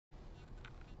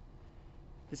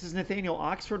This is Nathaniel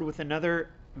Oxford with another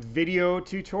video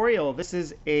tutorial. This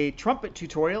is a trumpet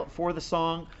tutorial for the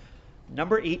song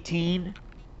number 18,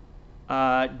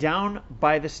 Down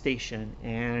by the Station,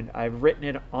 and I've written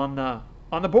it on the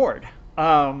board.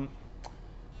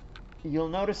 You'll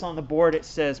notice on the board it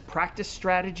says practice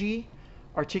strategy,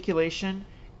 articulation,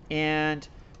 and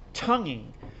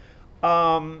tonguing.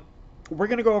 We're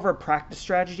going to go over a practice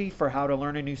strategy for how to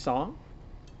learn a new song.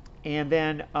 And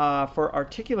then for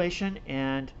articulation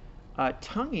and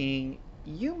tonguing,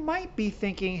 you might be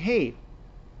thinking, hey,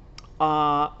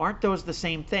 aren't those the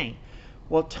same thing?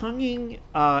 Well, tonguing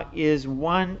is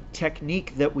one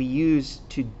technique that we use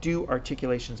to do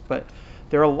articulations, but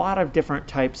there are a lot of different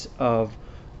types of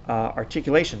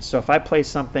articulations. So if I play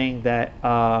something that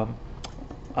that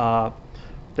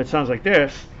sounds like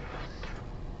this,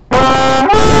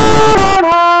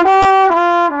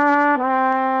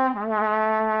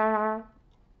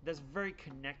 that's very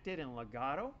connected in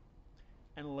legato,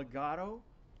 and legato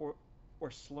or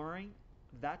slurring,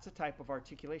 that's a type of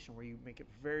articulation where you make it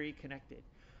very connected.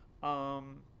 Another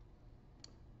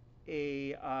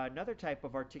type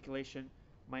of articulation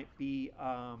might be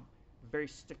very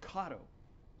staccato,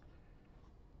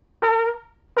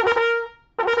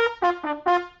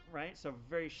 right? So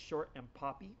very short and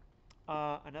poppy.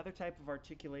 Another type of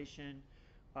articulation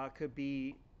could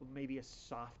be maybe a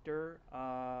softer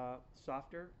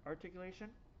articulation.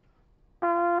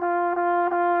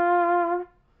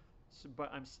 So,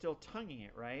 but I'm still tonguing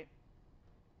it, right?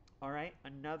 All right.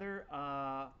 Another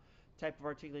type of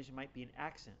articulation might be an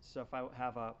accent. So if I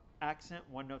have a accent,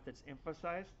 one note that's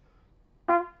emphasized.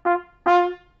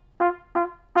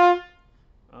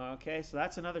 Okay, so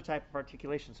that's another type of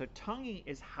articulation. So tonguing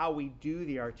is how we do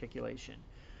the articulation.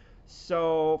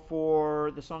 So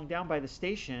for the song Down by the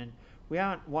Station, we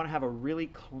want to have a really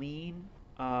clean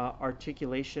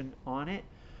articulation on it.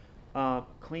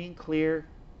 Clean, clear,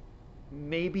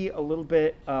 maybe a little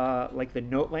bit like the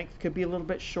note length could be a little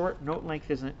bit short. Note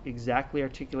length isn't exactly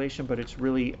articulation, but it's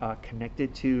really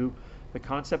connected to the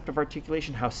concept of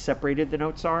articulation, how separated the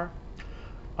notes are.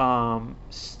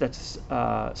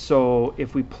 So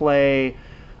if we play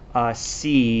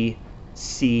C,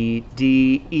 C,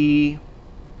 D, E,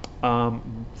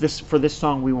 for this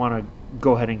song we want to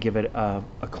go ahead and give it a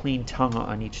clean tongue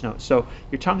on each note. So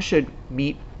your tongue should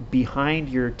meet behind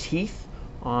your teeth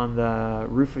on the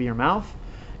roof of your mouth.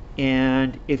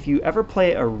 And if you ever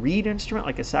play a reed instrument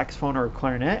like a saxophone or a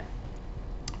clarinet,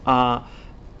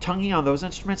 tonguing on those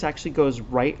instruments actually goes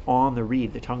right on the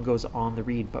reed. The tongue goes on the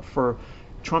reed. But for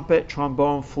trumpet,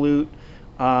 trombone, flute,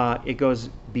 it goes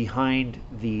behind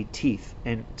the teeth.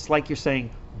 And it's like you're saying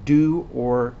do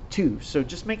or to. So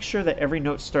just make sure that every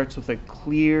note starts with a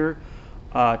clear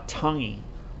tonguing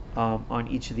on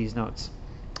each of these notes.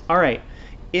 All right.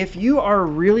 If you are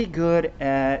really good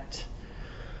at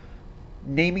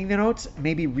naming the notes,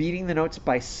 maybe reading the notes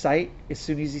by sight as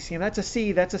soon as you see them, that's a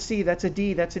C, that's a C, that's a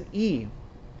D, that's an E,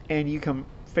 and you can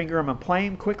finger them and play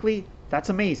them quickly, that's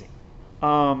amazing.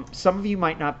 Some of you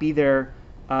might not be there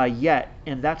yet,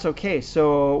 and that's okay.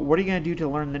 So what are you going to do to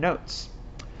learn the notes?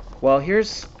 Well,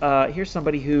 here's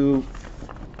somebody who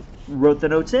wrote the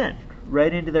notes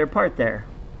right into their part there.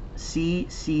 C,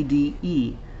 C, D,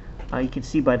 E. You can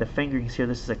see by the fingerings here,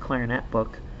 this is a clarinet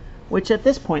book, which at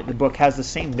this point in the book has the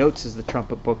same notes as the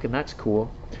trumpet book, and that's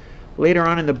cool. Later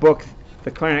on in the book,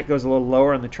 the clarinet goes a little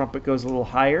lower and the trumpet goes a little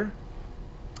higher,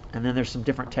 and then there's some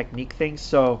different technique things.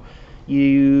 So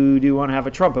you do want to have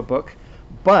a trumpet book,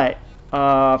 but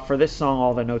for this song,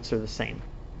 all the notes are the same.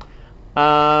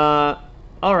 All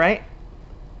right.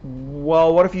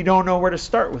 Well, what if you don't know where to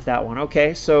start with that one?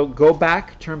 Okay, so go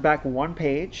back, turn back one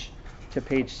page to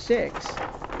page 6.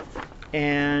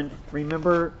 And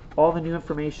remember, all the new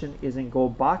information is in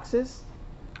gold boxes,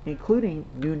 including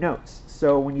new notes.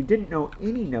 So when you didn't know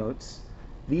any notes,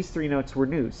 these 3 notes were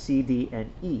new, C, D, and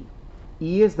E.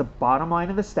 E is the bottom line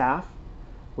of the staff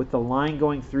with the line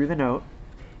going through the note.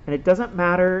 And it doesn't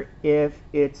matter if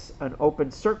it's an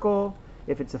open circle,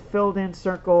 if it's a filled in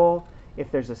circle,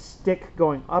 if there's a stick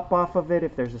going up off of it,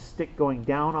 if there's a stick going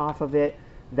down off of it.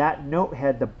 That note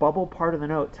head, the bubble part of the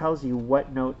note, tells you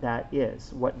what note that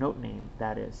is, what note name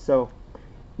that is. So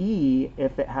E,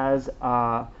 if it has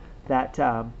the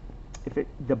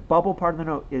bubble part of the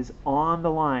note is on the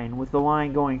line with the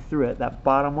line going through it, that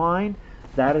bottom line,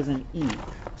 that is an E.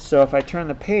 So if I turn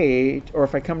the page, or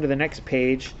if I come to the next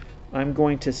page, I'm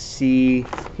going to see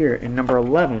here in number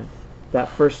 11, that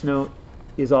first note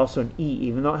is also an E.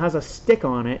 Even though it has a stick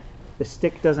on it, the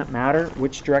stick doesn't matter.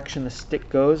 Which direction the stick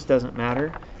goes doesn't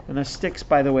matter. And the sticks,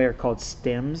 by the way, are called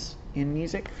stems in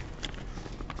music.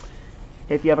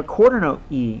 If you have a quarter note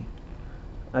E,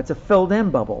 That's a filled in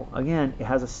bubble. Again, it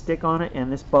has a stick on it,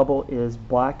 and this bubble is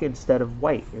black instead of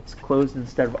white. It's closed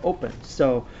instead of open.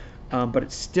 So, but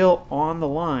it's still on the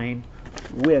line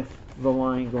with the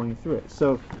line going through it.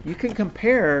 So you can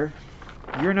compare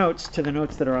your notes to the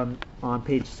notes that are on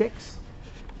page 6,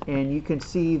 and you can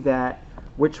see that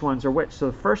which ones are which. So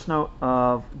the first note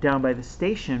of down by the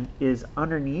station is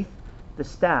underneath the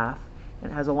staff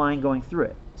and has a line going through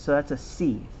it. So that's a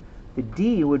C. The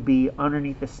D would be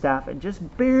underneath the staff and just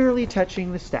barely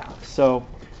touching the staff. So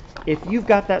if you've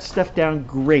got that stuff down,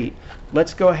 great.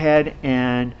 Let's go ahead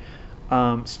and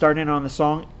start in on the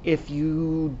song. If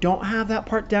you don't have that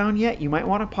part down yet, you might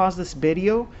want to pause this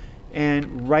video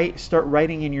and start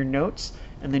writing in your notes,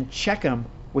 and then check them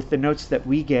with the notes that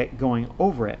we get going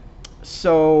over it.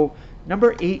 So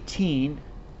number 18,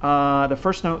 the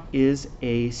first note is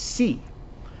a C.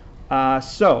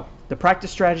 So the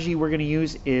practice strategy we're going to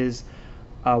use is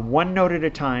one note at a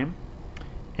time.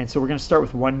 And so we're going to start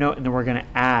with one note, and then we're going to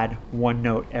add one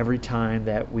note every time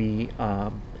that we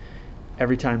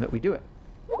do it.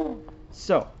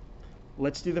 So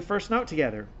let's do the first note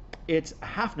together. It's a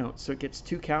half note, so it gets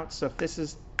 2 counts. So if this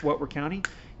is what we're counting,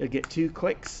 you'll get 2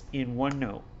 clicks in one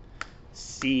note.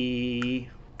 C.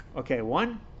 Okay,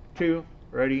 1, 2,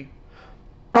 ready.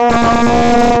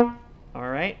 All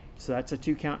right, so that's a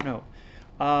 2 count note.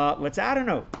 Let's add a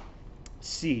note.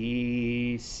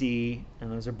 C, C,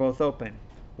 and those are both open.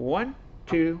 1,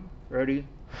 2, ready.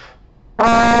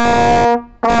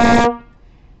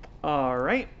 All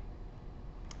right.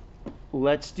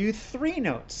 Let's do 3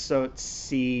 notes. So it's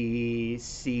C,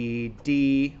 C,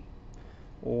 D.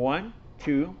 1,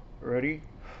 2, ready.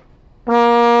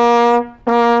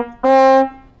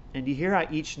 And you hear how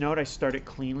each note I start it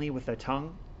cleanly with the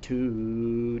tongue?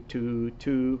 2, 2,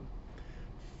 2.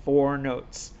 4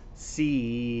 notes.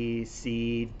 C,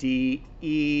 C, D,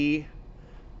 E.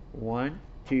 1,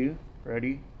 2,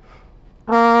 ready.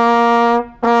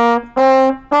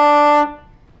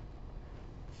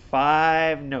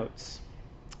 5 notes.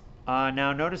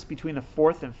 Now notice between the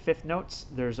 4th and 5th notes,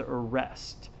 there's a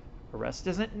rest. A rest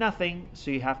isn't nothing,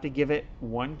 so you have to give it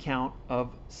 1 count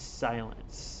of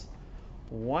silence.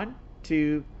 1,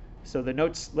 2. So the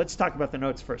notes, let's talk about the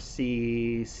notes first.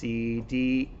 C, C,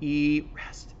 D, E,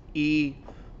 rest. E.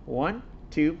 1,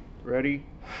 2, ready.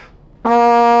 All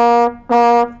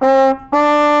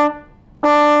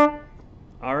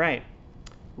right.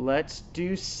 Let's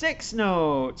do 6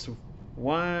 notes.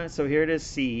 1, so here it is.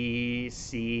 C,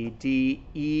 C, D,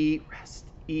 E, rest.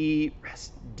 E,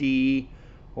 rest. D.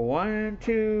 1,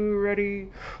 2, ready.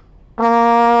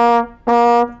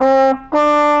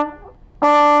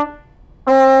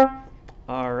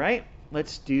 All right,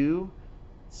 let's do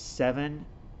 7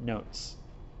 notes.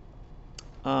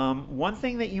 One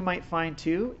thing that you might find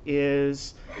too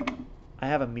is I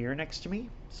have a mirror next to me.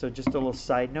 So just a little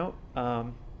side note,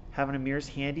 having a mirror is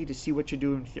handy to see what you're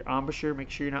doing with your embouchure. Make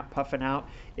sure you're not puffing out.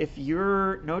 If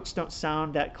your notes don't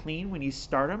sound that clean when you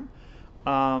start them,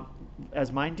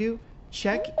 as mine do,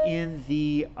 check in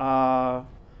the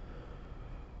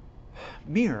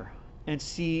mirror and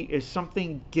see, is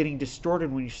something getting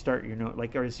distorted when you start your note?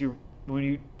 Like, or is your, when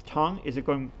you tongue, is it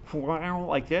going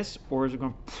like this, or is it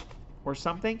going or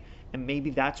something? And maybe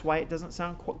that's why it doesn't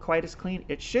sound quite as clean.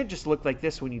 It should just look like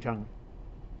this when you tongue.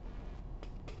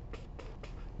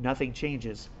 Nothing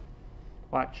changes.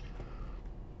 Watch.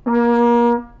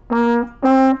 You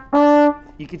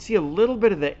can see a little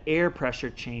bit of the air pressure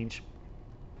change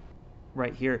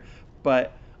right here,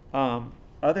 but other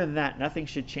than that, nothing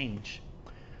should change.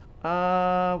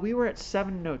 We were at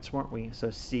 7 notes, weren't we? So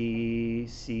C,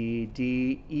 C,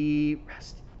 D, E,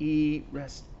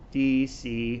 rest, D,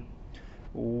 C.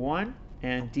 1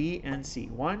 and D and C.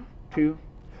 1, 2.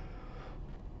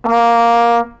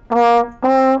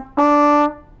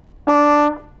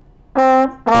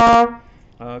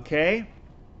 Okay,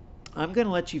 I'm going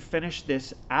to let you finish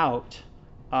this out.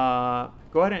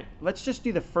 Go ahead and let's just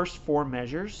do the first 4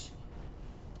 measures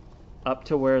up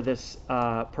to where this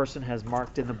person has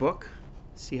marked in the book.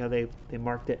 See how they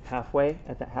marked it halfway,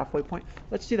 at that halfway point?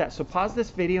 Let's do that. So pause this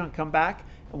video and come back,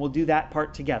 and we'll do that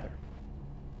part together.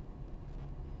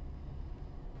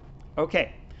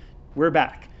 Okay, we're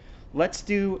back. Let's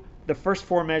do the first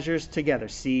 4 measures together.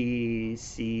 C,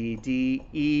 C, D,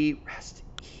 E, rest,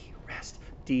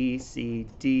 D, C,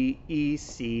 D, E,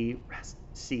 C, rest,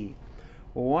 C.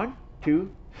 1,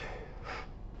 2.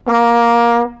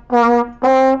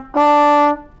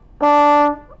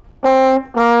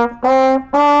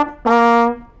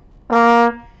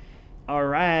 All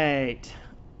right,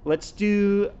 let's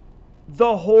do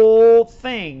the whole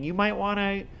thing. You might want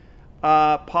to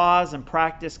pause and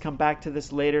practice, come back to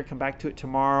this later, come back to it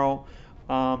tomorrow.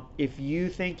 If you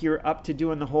think you're up to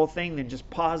doing the whole thing, then just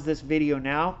pause this video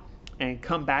now and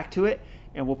come back to it,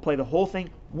 and we'll play the whole thing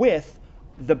with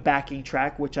the backing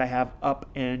track, which I have up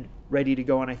and ready to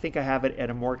go, and I think I have it at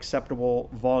a more acceptable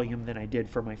volume than I did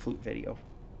for my flute video.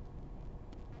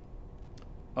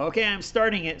 Okay, I'm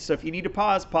starting it, so if you need to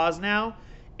pause, pause now,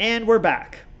 and we're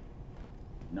back.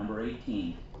 Number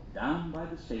 18, Down by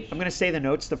the Station. I'm going to say the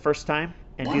notes the first time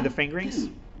and do the fingerings.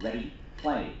 2, ready,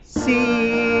 play.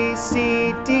 C,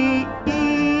 C, D,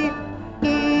 E,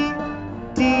 E,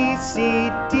 D, C,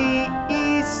 D,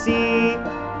 E, C,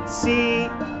 C,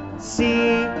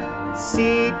 C,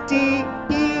 C, D,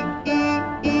 E, E,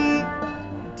 E,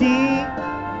 D,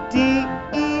 D,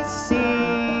 E, C.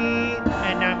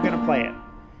 And now I'm going to play it.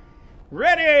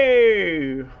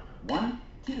 Ready! 1,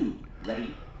 2,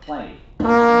 ready, play.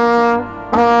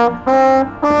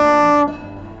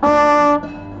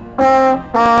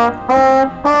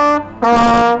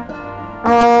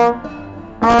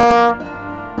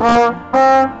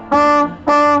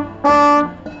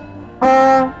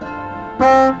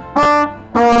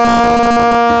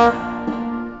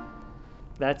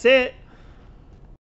 That's it.